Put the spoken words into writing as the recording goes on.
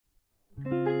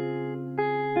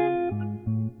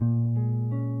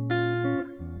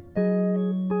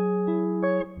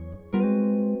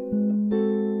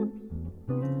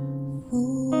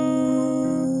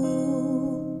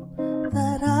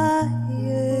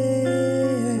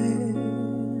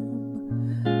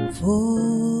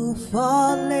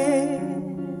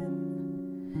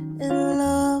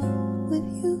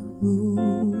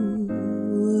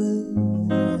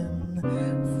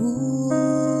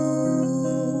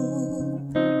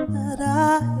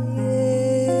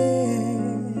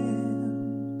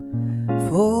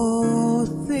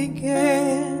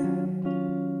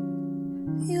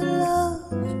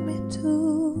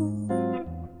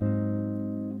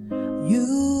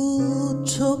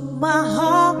took my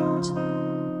heart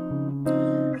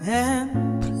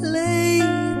and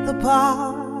played the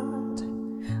part.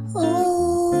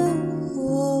 Oh,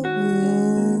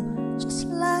 just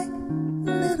like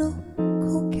a little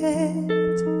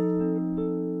coquette.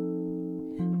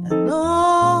 And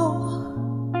all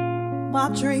my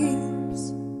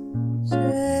dreams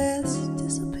just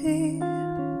disappeared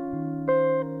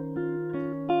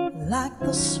like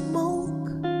the smoke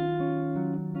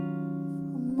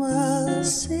from a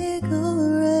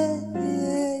cigarette.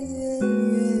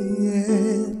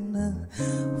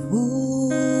 Fool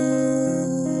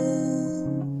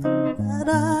that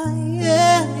I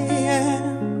am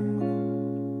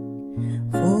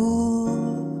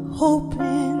for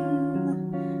hoping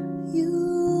you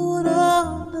would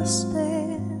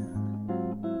understand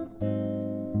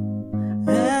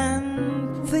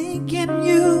and thinking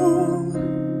you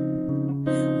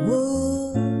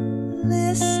would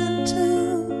listen to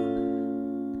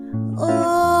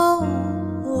all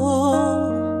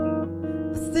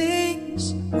the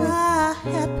things I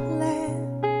had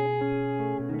planned,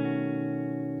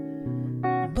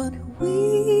 but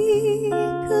we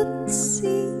couldn't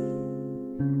see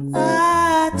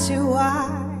eye to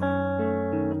eye.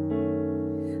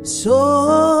 So,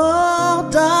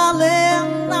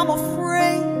 darling, I'm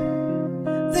afraid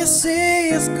this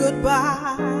is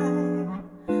goodbye.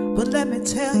 But let me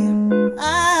tell you,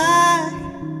 I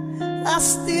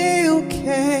still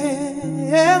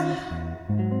care.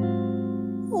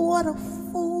 What a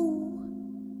fool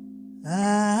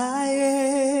I am.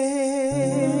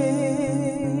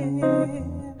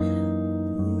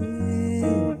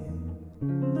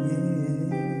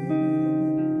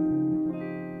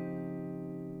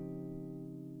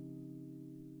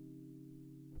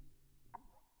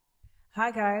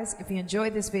 Hi guys, if you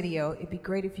enjoyed this video, it'd be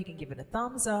great if you can give it a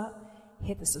thumbs up,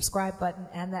 hit the subscribe button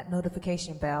and that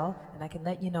notification bell, and I can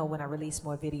let you know when I release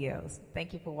more videos.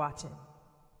 Thank you for watching.